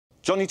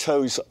Johnnie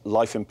TO's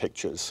Life in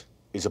Pictures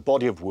is a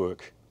body of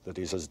work that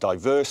is as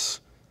diverse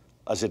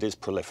as it is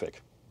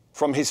prolific.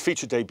 From his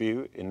feature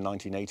debut in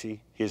 1980,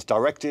 he has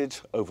directed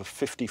over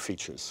 50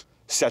 features.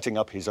 Setting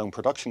up his own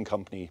production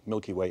company,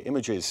 Milky Way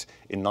Images,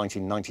 in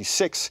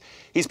 1996,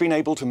 he's been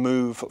able to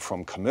move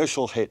from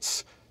commercial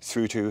hits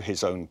through to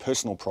his own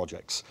personal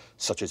projects,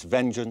 such as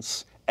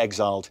Vengeance,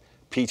 Exiled,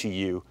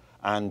 PTU,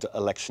 and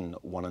Election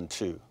 1 and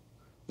 2.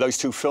 Those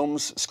two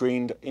films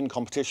screened in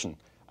competition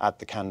at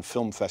the Cannes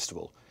Film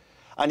Festival,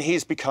 and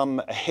he's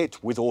become a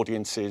hit with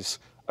audiences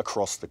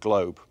across the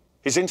globe.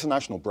 His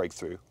international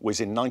breakthrough was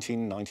in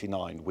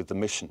 1999 with The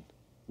Mission,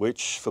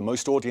 which, for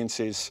most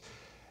audiences,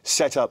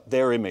 set up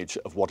their image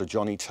of what a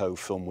Johnnie TO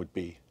film would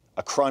be,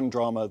 a crime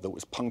drama that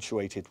was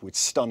punctuated with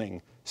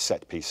stunning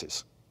set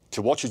pieces.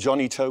 To watch a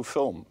Johnnie TO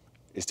film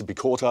is to be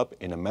caught up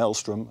in a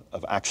maelstrom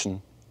of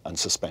action and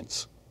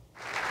suspense.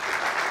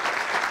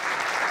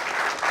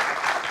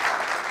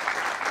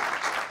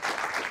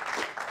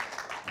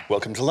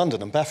 Welcome to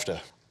London and BAFTA.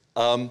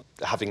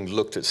 Having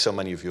looked at so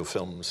many of your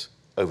films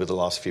over the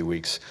last few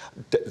weeks,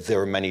 there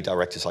are many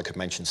directors I could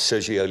mention.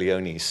 Sergio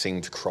Leone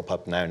seem to crop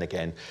up now and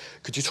again.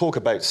 Could you talk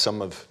about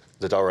some of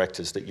the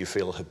directors that you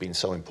feel have been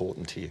so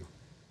important to you?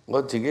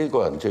 我自己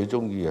個人最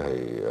中意係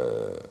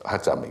黑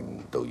澤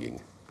明導演，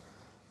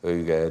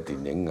佢嘅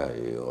電影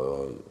係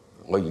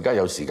我而家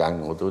有時間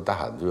我都得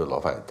閒都要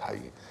攞翻嚟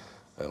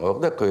睇。我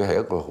覺得佢係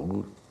一個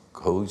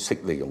好識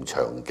利用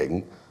場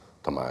景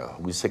同埋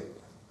好識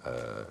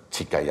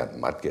設計人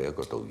物嘅一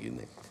個導演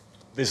嚟。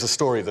There's a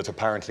story that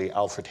apparently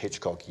Alfred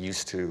Hitchcock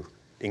used to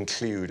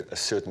include a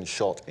certain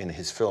shot in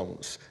his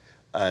films,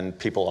 and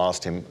people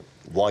asked him,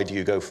 why do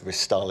you go for this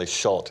stylish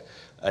shot?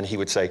 And he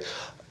would say,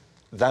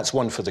 that's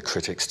one for the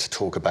critics to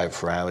talk about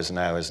for hours and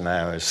hours and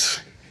hours.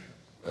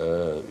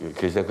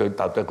 其實佢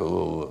答得好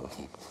好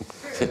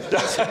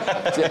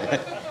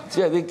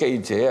只係啲記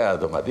者啊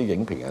同埋啲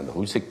影評人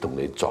好識同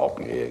你作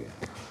嘢嘅。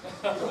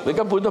你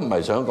根本都唔係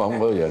想講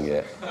嗰樣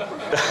嘢，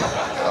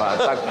係嘛？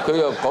但佢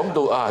又講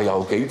到啊，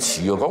又幾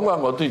似喎，講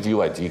翻我都以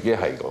為自己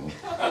係咁。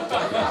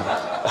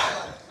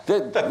即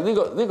係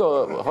呢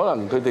個可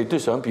能佢哋都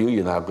想表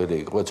現下佢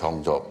哋嗰個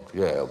創作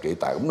有幾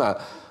大。咁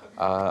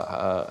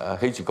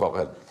希治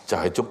閣就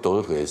係捉到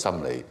佢嘅心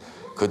理，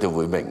佢哋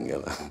會明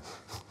㗎啦。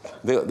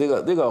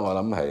呢個我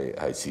諗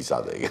係事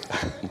實嚟嘅。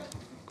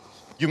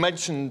You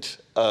mentioned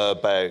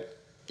about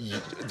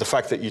the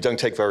fact that you don't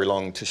take very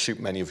long to shoot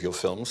many of your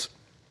films.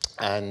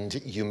 And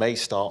you may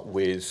start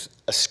with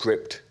a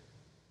script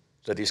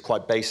that is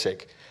quite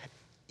basic,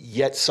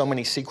 yet so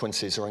many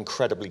sequences are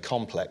incredibly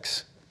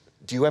complex.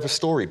 Do you have a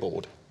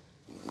storyboard?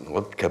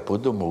 我劇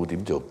本都冇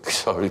點做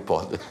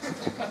storyboard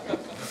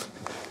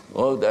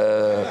我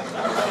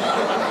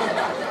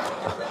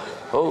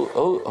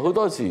好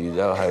多時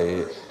就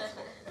係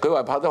佢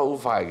話拍得好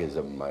快，其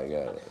實唔係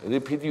嘅。啲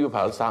PTU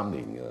拍咗3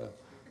年㗎，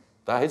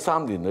但係喺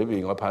3年裏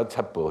邊，我拍咗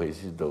7部戲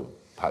先到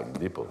拍完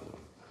呢部。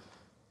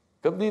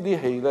咁呢啲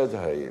戲咧就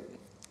係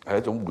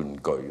一種玩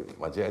具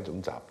或者一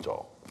種習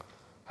作，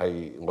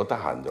係我得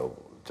閒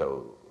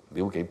就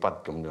潦幾筆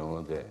咁樣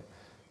咯，即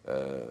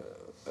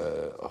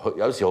係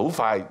有時好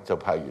快就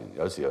拍完，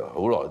有時好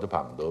耐都拍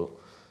唔到。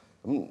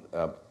咁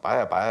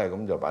擺下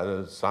咁就擺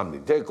咗3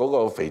年，即係嗰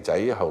個肥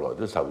仔後來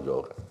都瘦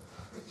咗嘅，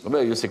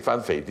咁要食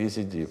翻肥啲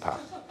先至拍，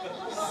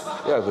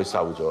因為佢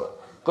瘦咗。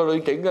個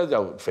女警咧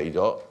就肥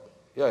咗，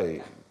因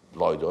為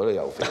耐咗咧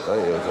又肥咗，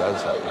又做一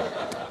齊。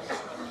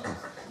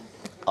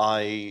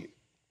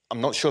I'm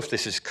not sure if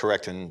this is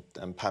correct, and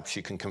perhaps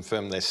you can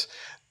confirm this,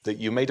 that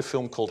you made a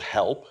film called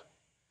Help,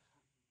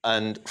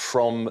 and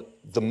from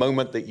the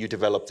moment that you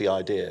developed the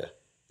idea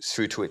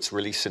through to its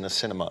release in a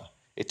cinema,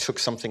 it took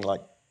something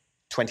like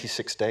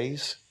 26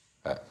 days?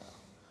 係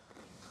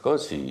嗰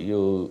時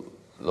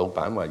老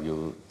闆話要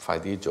快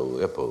啲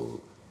做一部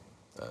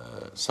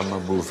summer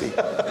movie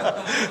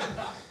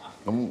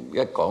咁一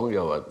講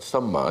又話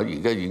summer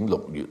而家已經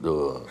6月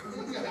咯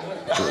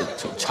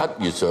，7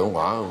月上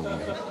畫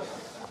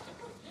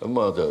咁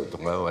我就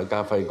同阿韋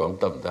家輝講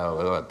得唔得？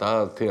佢話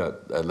得，聽日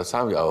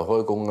3日又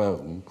開工啦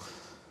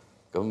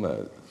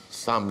咁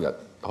3日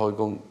開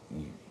工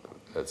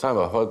，3日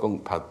開工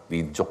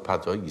連續拍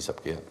咗20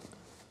幾日，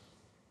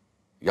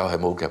又係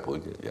冇劇本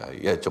嘅，又係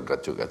因為逐日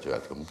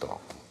咁當。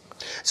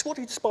So what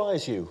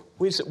inspires you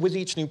with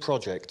each new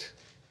project?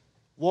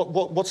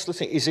 What's the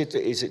thing? Is it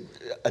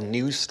a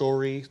news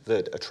story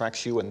that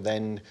attracts you, and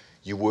then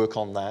you work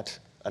on that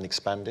and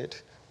expand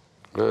it?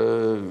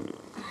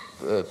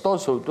 多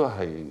數都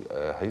係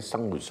喺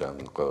生活上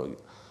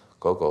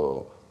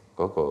嗰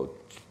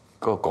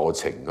個過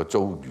程個遭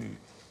遇，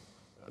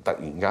突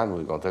然間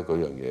會覺得嗰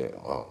樣嘢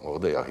我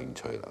都有興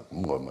趣啦，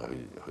咁我咪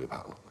去拍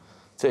咯。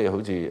即係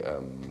好似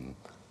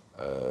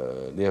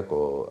呢一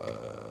個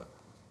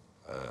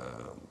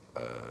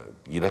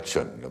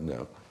election 咁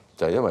樣，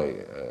就係因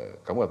為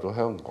感覺到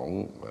香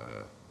港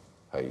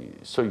係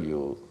需要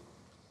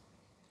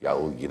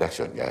有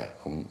election 嘅，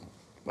咁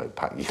咪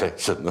拍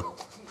election 咯。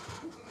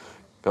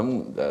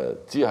咁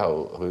之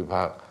後去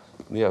拍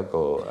呢一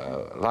個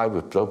Live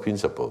with No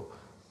Principle，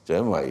就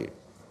因為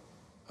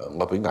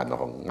我俾銀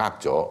行呃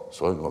咗，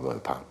所以我咪去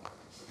拍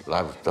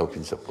Life No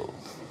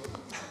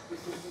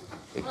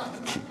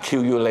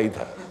Principle。Kill you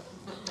later.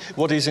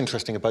 What is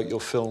interesting about your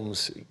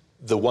films,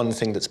 the one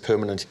thing that's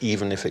permanent,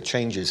 even if it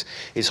changes,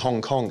 is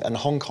Hong Kong. And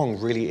Hong Kong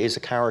really is a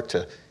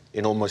character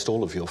in almost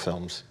all of your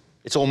films.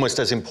 It's almost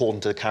as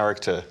important a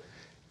character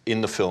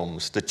in the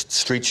films, the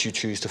streets you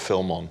choose to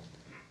film on,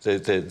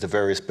 the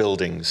various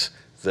buildings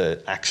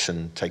the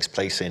action takes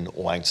place in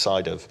or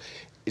outside of,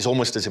 is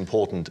almost as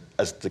important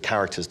as the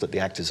characters that the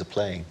actors are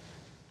playing.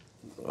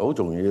 好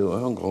重要，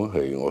香港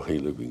係我戲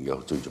裏邊有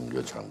最重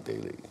要嘅場地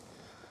嚟。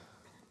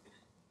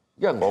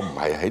因為我唔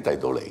係喺第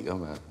度嚟㗎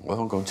嘛，我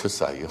香港出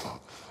世㗎嘛。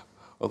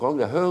我講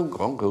嘅香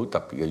港佢好特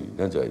別嘅原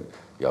因就係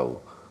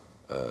由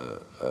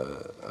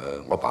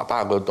我爸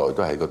爸嗰代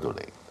都喺嗰度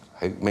嚟，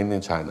喺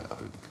Mainland China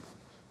去。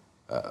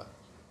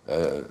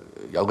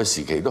有個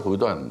時期都好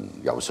多人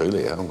游水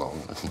嚟香港，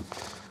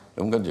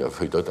咁跟住又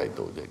去咗第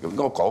度啫。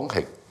咁我講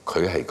係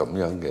佢係咁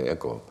樣嘅一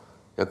個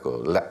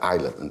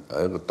island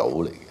一個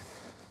島嚟嘅，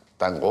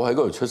但係我喺嗰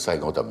度出世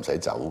我就唔使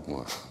走㗎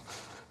嘛，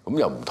咁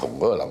又唔同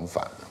嗰個諗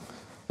法。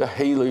即係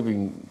戲裏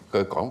邊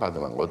嘅講法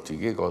同埋我自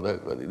己覺得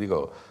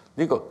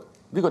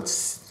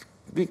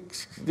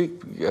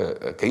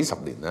幾十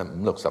年咧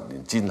，50、60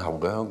年戰後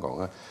嘅香港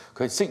咧，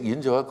佢飾演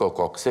咗一個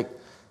角色，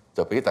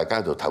就俾大家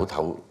喺度唞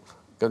唞，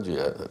跟住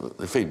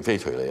你飛唔飛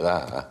隨你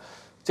啦嚇，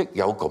即係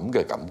有咁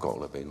嘅感覺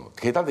啦俾我。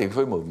其他地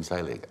區冇咁犀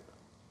利嘅，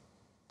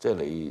即係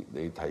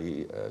你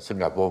睇新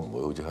加坡唔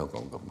會好似香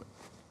港咁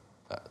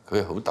嘅，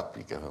佢係好特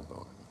別嘅香港。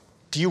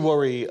Do you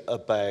worry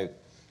about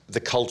the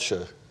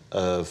culture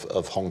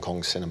of Hong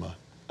Kong cinema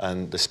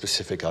and the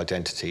specific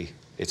identity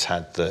it's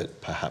had, that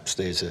perhaps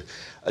there's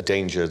a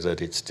danger that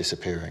it's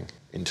disappearing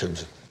in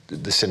terms of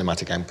the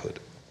cinematic output?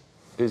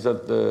 其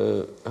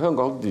實香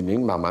港電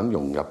影慢慢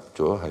融入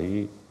咗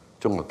喺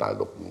中國大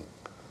陸，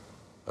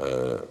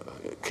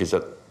其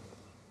實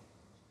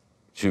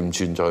存唔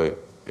存在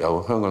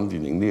有香港電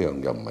影呢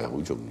樣又唔係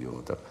好重要，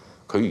我覺得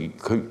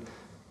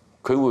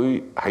佢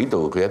會喺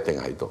度，佢一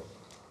定喺度，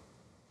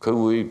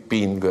佢會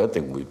變，佢一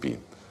定會變。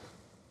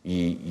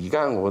而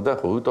家我覺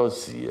得好多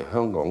時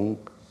香港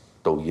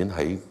導演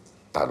喺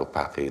大陸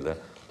拍戲咧，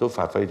都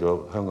發揮咗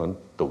香港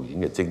導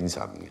演嘅精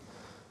神嘅。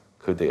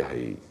佢哋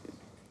係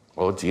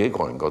我自己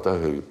個人覺得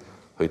去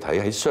睇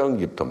喺商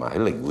業同埋喺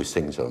靈活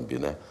性上邊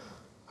咧，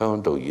香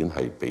港導演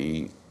係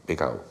比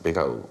較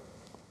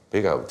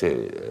即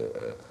係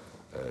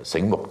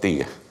醒目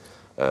啲嘅，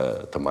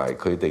同埋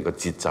佢哋個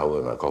節奏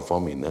同埋各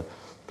方面咧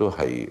都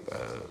係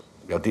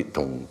有啲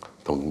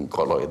同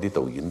國內有啲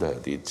導演都係有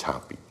啲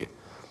差別嘅。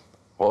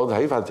我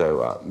睇法就係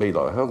話，未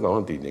來香港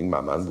嘅電影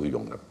慢慢會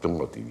融入中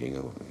國電影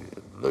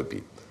裏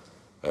邊，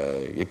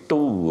亦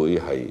都會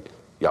係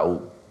有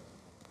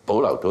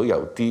保留到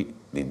有啲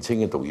年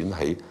輕嘅導演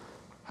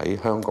喺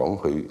香港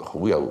去好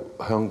有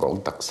香港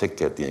特色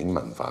嘅電影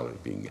文化裏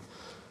邊嘅。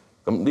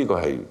咁呢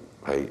個係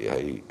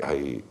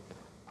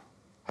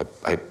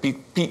必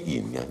然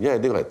嘅，因為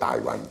呢個係大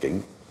環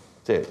境，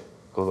即係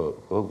嗰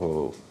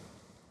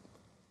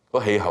個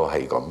氣候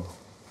係咁。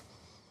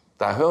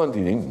但係香港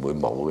電影唔會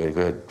冇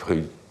嘅，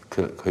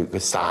佢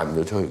散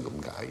咗出去咁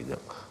解啫。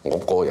我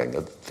個人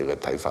嘅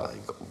睇法係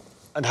咁。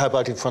And how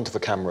about in front of a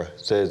camera?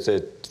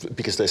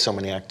 Because there's so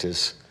many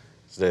actors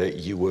that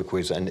you work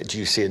with, and do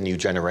you see a new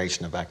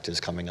generation of actors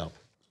coming up?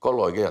 國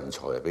內嘅人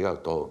才係比較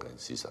多嘅，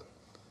事實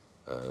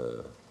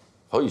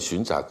可以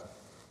選擇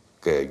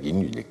嘅演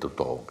員亦都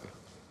多嘅。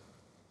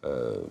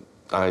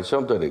但係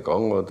相對嚟講，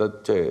我覺得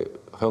即係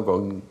香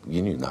港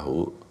演員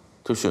係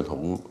都算好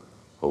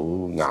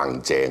硬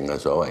淨嘅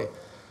所謂。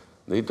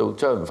你到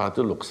周潤發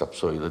都60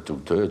歲啦，仲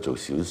喺度做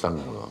小生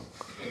喎。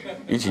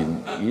以前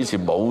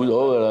冇咗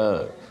㗎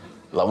啦。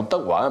劉德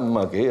華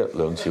50幾，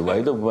梁朝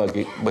偉都50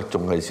幾，咪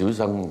仲係小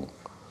生，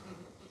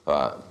係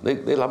嘛？你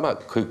諗下，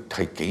佢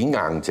係幾硬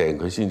淨，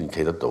佢先至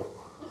企得到。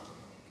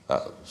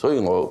所以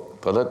我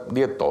覺得呢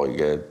一代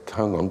嘅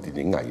香港電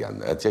影藝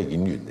人即係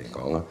演員嚟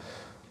講啦，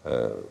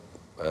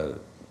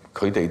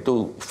佢哋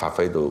都發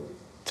揮到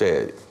即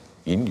係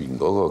演員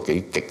嗰個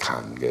幾極限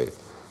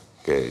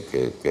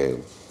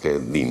嘅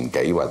年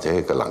紀或者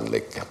係個能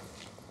力嘅。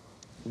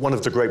One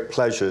of the great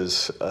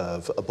pleasures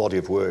of a body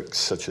of work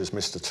such as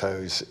Mr.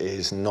 To's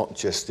is not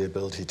just the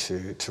ability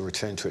to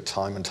return to it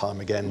time and time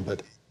again,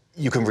 but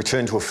you can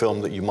return to a film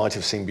that you might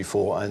have seen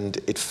before and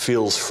it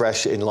feels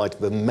fresh in light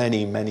of the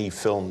many, many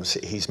films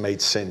he's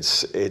made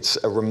since. It's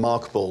a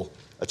remarkable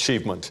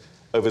achievement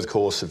over the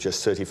course of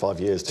just 35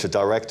 years to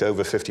direct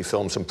over 50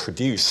 films and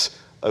produce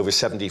over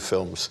 70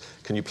 films.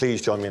 Can you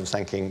please join me in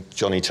thanking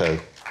Johnnie To?